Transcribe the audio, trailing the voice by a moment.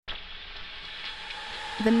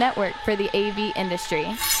the network for the AV industry.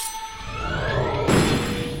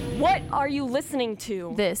 What are you listening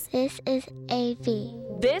to? This is AV.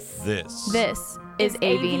 This is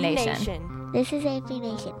AVNation. This is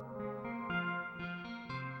AVNation.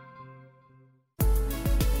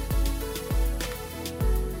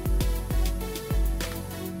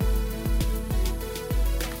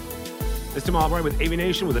 It's Tim Albright with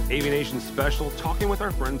AVNation with an AVNation special, talking with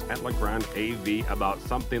our friends at Legrand AV about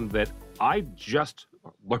something that I just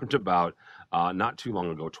learned about not too long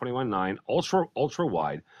ago. 21.9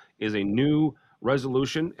 Ultrawide is a new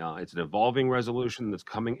resolution. It's an evolving resolution that's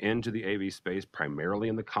coming into the AV space, primarily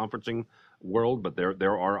in the conferencing world, but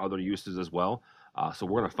there are other uses as well. So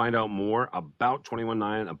we're going to find out more about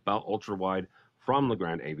 21.9, about Ultrawide from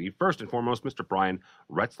Legrand AV. First and foremost, Mr. Brian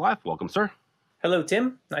Retzlaff. Welcome, sir. Hello,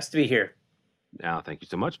 Tim. Nice to be here. Thank you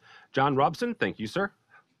so much. John Robson, thank you, sir.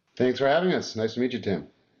 Thanks for having us. Nice to meet you, Tim.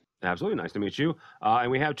 Absolutely. Nice to meet you. And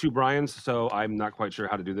we have two Brians, so I'm not quite sure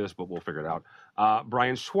how to do this, but we'll figure it out.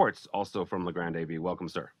 Brian Schwartz, also from Legrand AV. Welcome,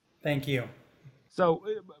 sir. Thank you. So,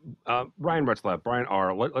 Brian Retzlaff, Brian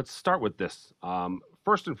R., let's start with this.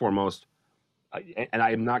 First and foremost, and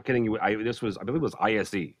I am not kidding you, I believe it was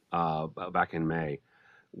ISE back in May.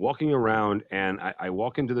 Walking around, and I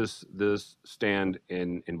walk into this stand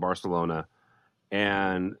in Barcelona,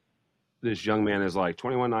 and this young man is like,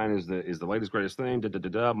 21.9 is the latest greatest thing.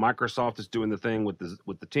 Microsoft is doing the thing with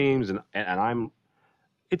the teams, and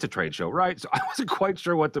it's a trade show, right? So I wasn't quite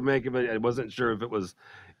sure what to make of it. I wasn't sure if it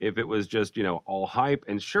was just all hype.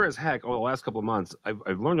 And sure as heck, over the last couple of months,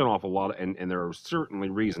 I've learned an awful lot, and there are certainly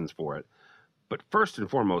reasons for it. But first and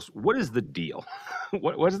foremost, what is the deal?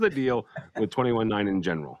 What's the deal with 21.9 in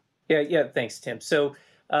general? Yeah. Thanks, Tim. So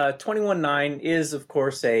 21.9 is, of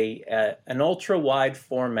course, an ultra-wide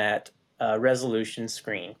format resolution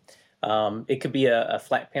screen. It could be a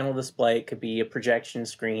flat panel display. It could be a projection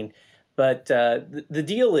screen. But the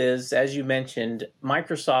deal is, as you mentioned,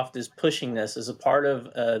 Microsoft is pushing this as a part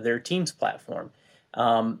of their Teams platform.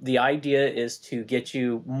 The idea is to get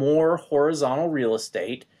you more horizontal real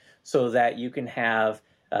estate so that you can have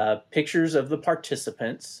pictures of the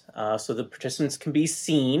participants, so the participants can be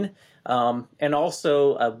seen, and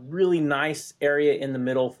also a really nice area in the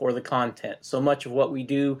middle for the content. So much of what we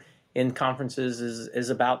do in conferences is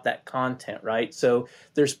about that content, right? So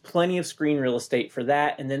there's plenty of screen real estate for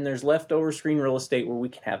that, and then there's leftover screen real estate where we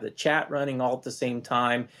can have the chat running all at the same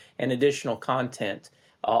time and additional content,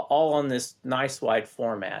 all on this nice wide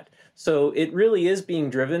format. So it really is being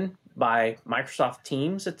driven by Microsoft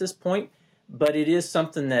Teams at this point, but it is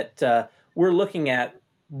something that we're looking at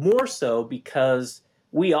more so because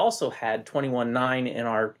we also had 21.9 in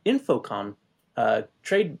our Infocom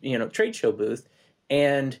trade show booth,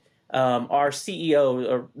 and our CEO,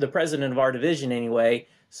 or the president of our division anyway,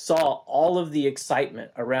 saw all of the excitement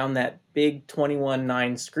around that big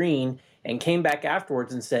 21.9 screen and came back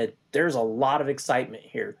afterwards and said, there's a lot of excitement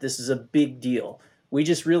here. This is a big deal. We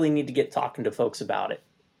just really need to get talking to folks about it.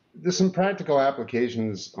 There's some practical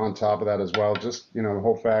applications on top of that as well. Just, the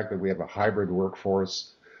whole fact that we have a hybrid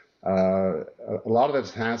workforce. A lot of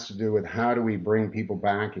this has to do with how do we bring people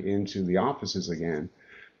back into the offices again.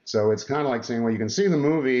 So it's kind of like saying, well, you can see the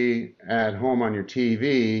movie at home on your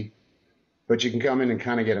TV, but you can come in and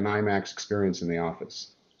kind of get an IMAX experience in the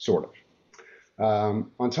office, sort of.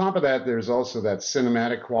 On top of that, there's also that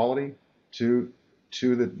cinematic quality to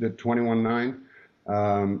the 21.9.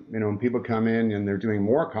 When people come in and they're doing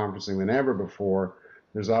more conferencing than ever before,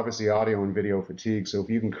 there's obviously audio and video fatigue. So if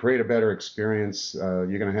you can create a better experience,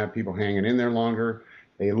 you're going to have people hanging in there longer.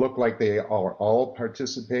 They look like they are all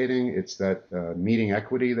participating. It's that meeting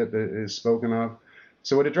equity that is spoken of.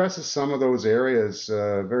 So it addresses some of those areas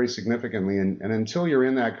very significantly. And until you're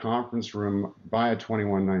in that conference room by a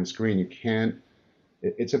 21.9 screen, you can't.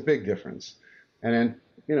 It's a big difference. And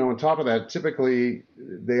then, on top of that, typically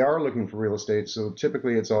they are looking for real estate. So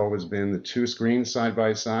typically it's always been the two screens side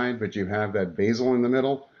by side, but you have that bezel in the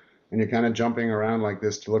middle, and you're kind of jumping around like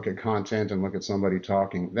this to look at content and look at somebody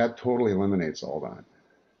talking. That totally eliminates all that.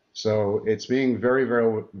 So it's being very,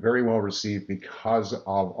 very, very well received because of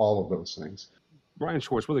all of those things. Brian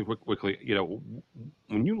Schwartz, really quickly,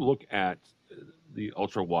 when you look at the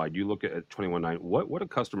ultra wide, you look at 21.9, what do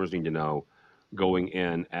customers need to know going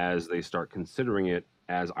in as they start considering it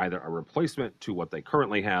as either a replacement to what they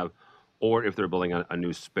currently have, or if they're building a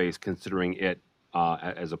new space, considering it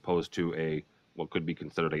as opposed to what could be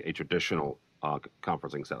considered a traditional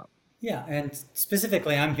conferencing setup? Yeah, and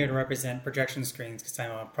specifically, I'm here to represent projection screens because I'm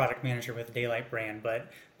a product manager with Daylight brand. But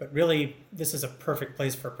really, this is a perfect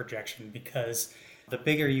place for projection because the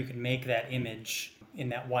bigger you can make that image in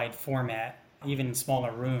that wide format, even in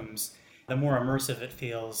smaller rooms, the more immersive it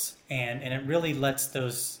feels. And it really lets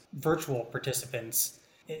those virtual participants,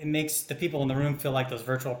 it makes the people in the room feel like those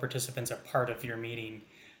virtual participants are part of your meeting.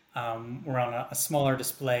 We're on a smaller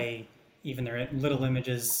display, even their little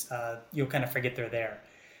images, you'll kind of forget they're there.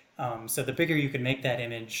 So the bigger you can make that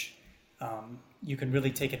image, you can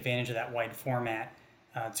really take advantage of that wide format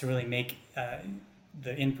to really make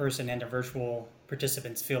the in-person and the virtual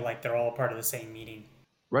participants feel like they're all part of the same meeting.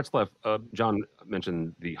 Retzlaff, John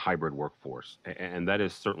mentioned the hybrid workforce, and that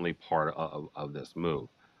is certainly part of this move.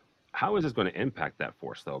 How is this going to impact that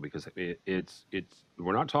force, though? Because it's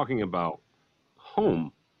we're not talking about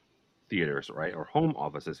home theaters, right, or home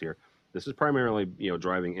offices here. This is primarily,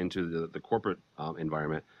 driving into the corporate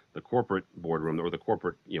environment, the corporate boardroom, or the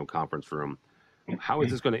corporate, conference room. How is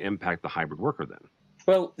this going to impact the hybrid worker then?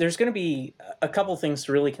 Well, there's going to be a couple things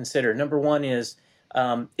to really consider. Number one is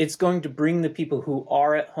it's going to bring the people who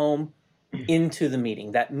are at home into the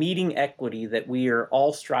meeting, that meeting equity that we are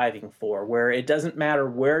all striving for, where it doesn't matter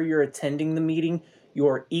where you're attending the meeting,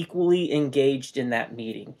 you're equally engaged in that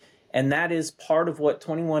meeting. And that is part of what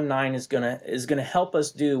 21.9 is going to help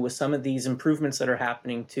us do with some of these improvements that are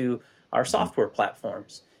happening to our software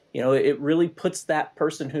platforms. It really puts that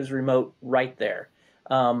person who's remote right there.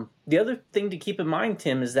 The other thing to keep in mind,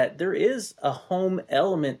 Tim, is that there is a home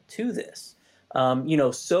element to this.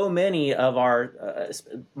 So many of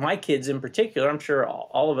my kids in particular, I'm sure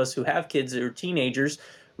all of us who have kids that are teenagers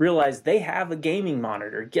realize they have a gaming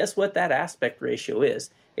monitor. Guess what that aspect ratio is?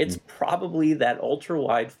 It's probably that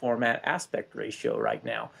ultra-wide format aspect ratio right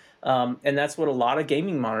now. And that's what a lot of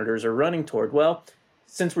gaming monitors are running toward. Well,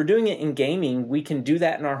 since we're doing it in gaming, we can do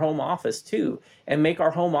that in our home office too, and make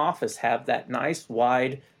our home office have that nice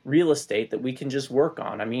wide real estate that we can just work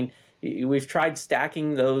on. I mean, we've tried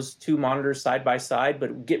stacking those two monitors side by side,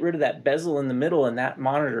 but get rid of that bezel in the middle, and that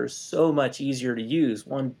monitor is so much easier to use,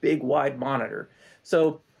 one big wide monitor.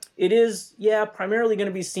 So it is, primarily going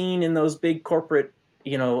to be seen in those big corporate,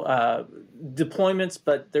 deployments,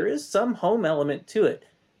 but there is some home element to it.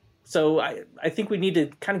 So I think we need to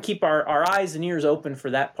kind of keep our eyes and ears open for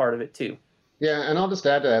that part of it too. Yeah, and I'll just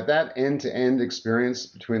add to that end-to-end experience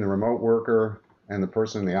between the remote worker and the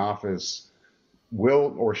person in the office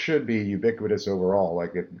will or should be ubiquitous overall.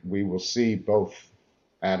 Like we will see both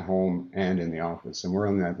at home and in the office, and we're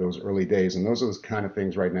in those early days, and those are the kind of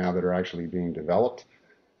things right now that are actually being developed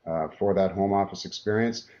for that home office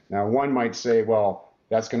experience. Now, one might say, well,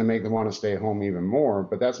 that's going to make them want to stay home even more,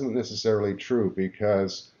 but that's not necessarily true,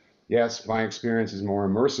 because yes, my experience is more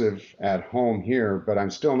immersive at home here, but I'm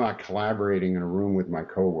still not collaborating in a room with my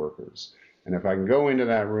coworkers. And if I can go into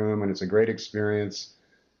that room and it's a great experience,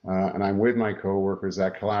 and I'm with my coworkers,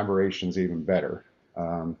 that collaboration's even better.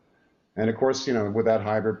 And of course, with that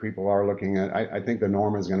hybrid, people are looking at, I think the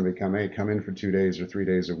norm is going to become, hey, come in for 2 days or 3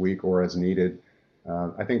 days a week or as needed.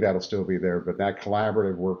 I think that'll still be there, but that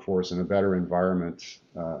collaborative workforce in a better environment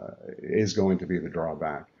is going to be the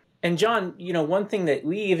drawback. And John, one thing that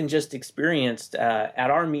we even just experienced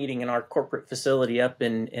at our meeting in our corporate facility up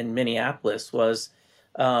in Minneapolis was,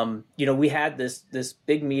 we had this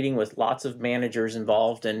big meeting with lots of managers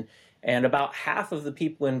involved, and about half of the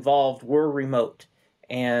people involved were remote.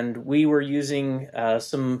 And we were using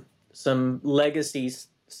some legacy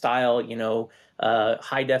style,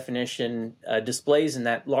 high definition displays in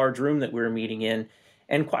that large room that we were meeting in.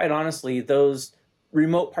 And quite honestly, those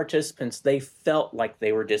remote participants, they felt like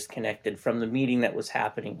they were disconnected from the meeting that was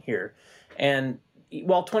happening here. And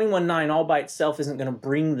while 21.9 all by itself isn't going to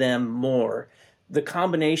bring them more, the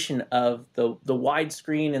combination of the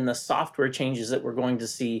widescreen and the software changes that we're going to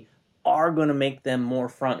see are going to make them more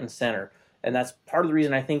front and center. And that's part of the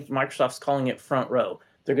reason I think Microsoft's calling it front row.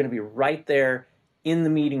 They're going to be right there in the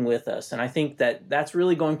meeting with us. And I think that that's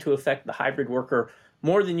really going to affect the hybrid worker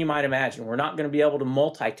more than you might imagine. We're not going to be able to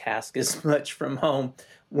multitask as much from home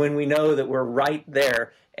when we know that we're right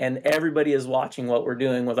there and everybody is watching what we're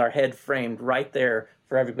doing with our head framed right there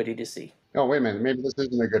for everybody to see. Oh, wait a minute. Maybe this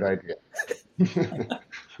isn't a good idea.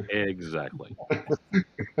 Exactly.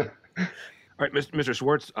 All right, Mr.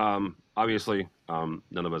 Schwartz, obviously,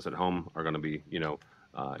 none of us at home are going to be,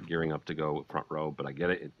 gearing up to go front row, but I get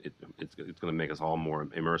it. It's going to make us all more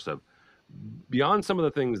immersive. Beyond some of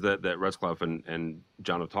the things that Retzlaff and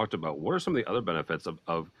John have talked about, what are some of the other benefits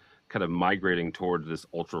of kind of migrating towards this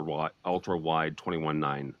ultra-wide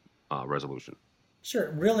 21.9 resolution?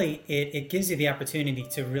 Sure. Really, it gives you the opportunity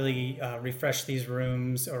to really refresh these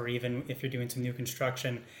rooms, or even if you're doing some new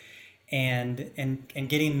construction, and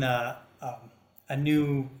getting a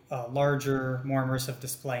new, larger, more immersive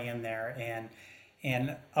display in there,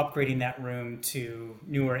 and upgrading that room to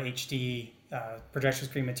newer HD projection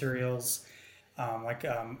screen materials, our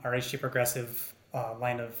HD Progressive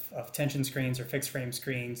line of tension screens or fixed frame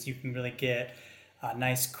screens, you can really get a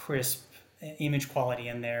nice crisp image quality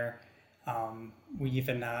in there. We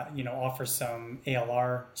even offer some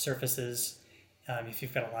ALR surfaces if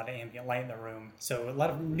you've got a lot of ambient light in the room. So a lot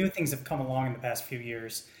of new things have come along in the past few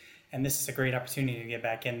years, and this is a great opportunity to get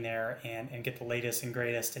back in there and get the latest and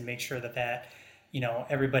greatest and make sure that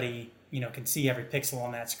everybody can see every pixel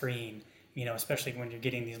on that screen. Especially when you're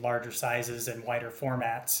getting these larger sizes and wider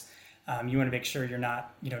formats, you want to make sure you're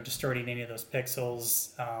not distorting any of those pixels.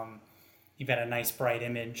 You've got a nice bright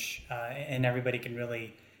image, and everybody can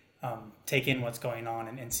really take in what's going on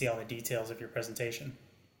and see all the details of your presentation.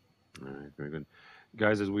 All right, very good.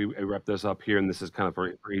 Guys, as we wrap this up here, and this is kind of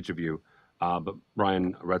for each of you, but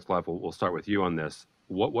Brian Retzlaff, we'll start with you on this.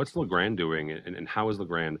 What's Legrand doing, and how is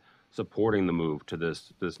Legrand supporting the move to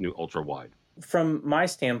this new ultra-wide? From my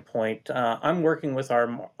standpoint, I'm working with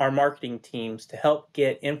our marketing teams to help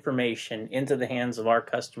get information into the hands of our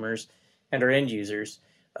customers and our end users.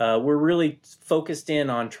 We're really focused in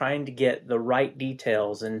on trying to get the right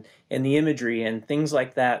details and the imagery and things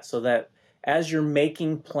like that, so that as you're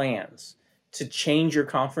making plans to change your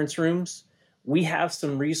conference rooms, we have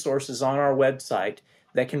some resources on our website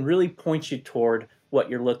that can really point you toward what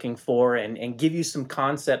you're looking for and give you some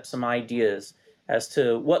concepts, some ideas as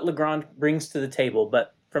to what Legrand brings to the table.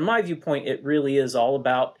 But from my viewpoint, it really is all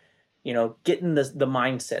about, getting the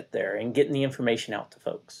mindset there and getting the information out to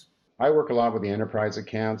folks. I work a lot with the enterprise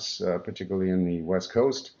accounts, particularly in the West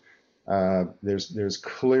Coast. There's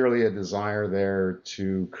clearly a desire there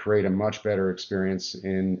to create a much better experience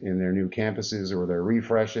in their new campuses or their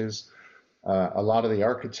refreshes. A lot of the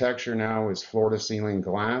architecture now is floor-to-ceiling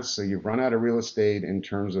glass, so you've run out of real estate in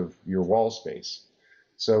terms of your wall space.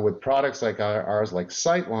 So with products like ours, like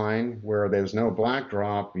Sightline, where there's no black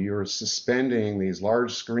drop, you're suspending these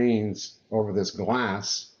large screens over this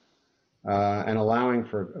glass and allowing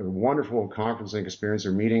for a wonderful conferencing experience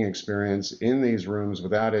or meeting experience in these rooms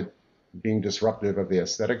without it being disruptive of the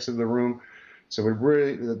aesthetics of the room. So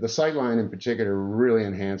the Sightline in particular really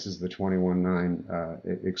enhances the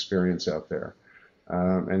 21.9 experience out there.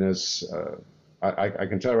 And as I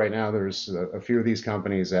can tell right now, there's a few of these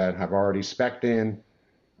companies that have already spec'd in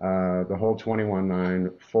the whole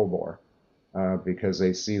 21.9 full bore because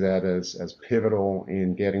they see that as pivotal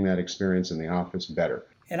in getting that experience in the office better.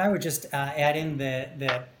 And I would just add in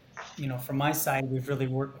that from my side, we've really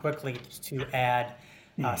worked quickly to add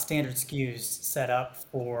standard SKUs set up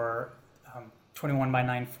for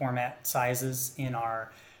 21:9 format sizes in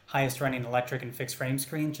our highest running electric and fixed frame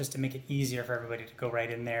screen, just to make it easier for everybody to go right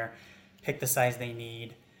in there, pick the size they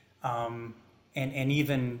need, and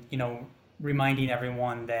even reminding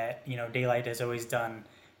everyone that Daylight has always done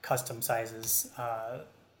custom sizes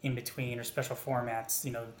in between or special formats.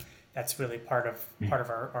 That's really part of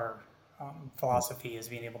our philosophy, is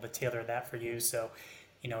being able to tailor that for you. So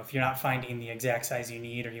if you're not finding the exact size you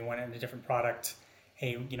need or you want it in a different product,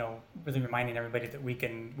 hey, really reminding everybody that we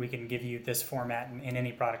can give you this format in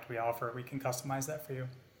any product we offer. We can customize that for you.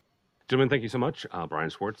 Gentlemen, thank you so much. Brian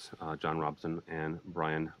Schwartz, John Robson, and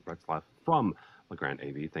Brian Retzlaff from Legrand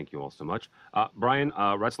AV. Thank you all so much. Brian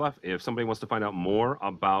Retzlaff, if somebody wants to find out more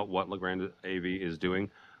about what Legrand AV is doing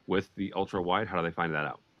with the Ultra Wide, how do they find that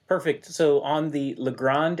out? Perfect. So on the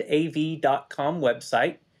legrandav.com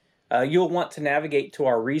website, you'll want to navigate to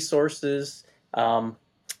our resources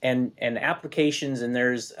and applications, and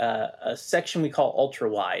there's a section we call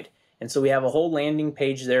Ultrawide. And so we have a whole landing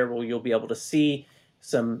page there where you'll be able to see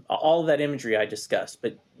all of that imagery I discussed,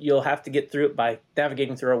 but you'll have to get through it by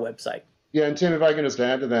navigating through our website. Yeah, and Tim, if I can just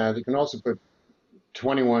add to that, you can also put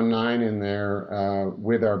 21.9 in there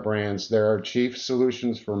with our brands. There are Chief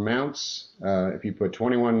solutions for mounts. If you put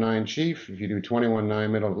 21.9 Chief, if you do 21.9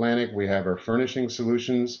 Middle Atlantic, we have our furnishing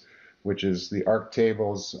solutions, which is the ARC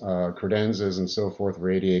tables, credenzas, and so forth for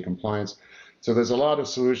ADA compliance. So there's a lot of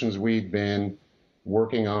solutions we've been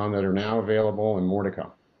working on that are now available and more to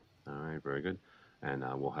come. All right, very good. And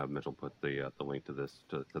we'll have Mitchell put the link to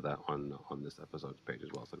that on this episode's page as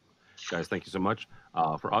well. So, guys, thank you so much.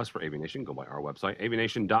 For us, for AVNation, go by our website,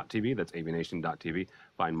 avnation.tv. That's avnation.tv.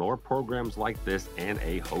 Find more programs like this and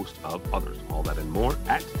a host of others. All that and more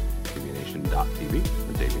at avnation.tv. That's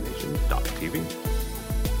AVNation.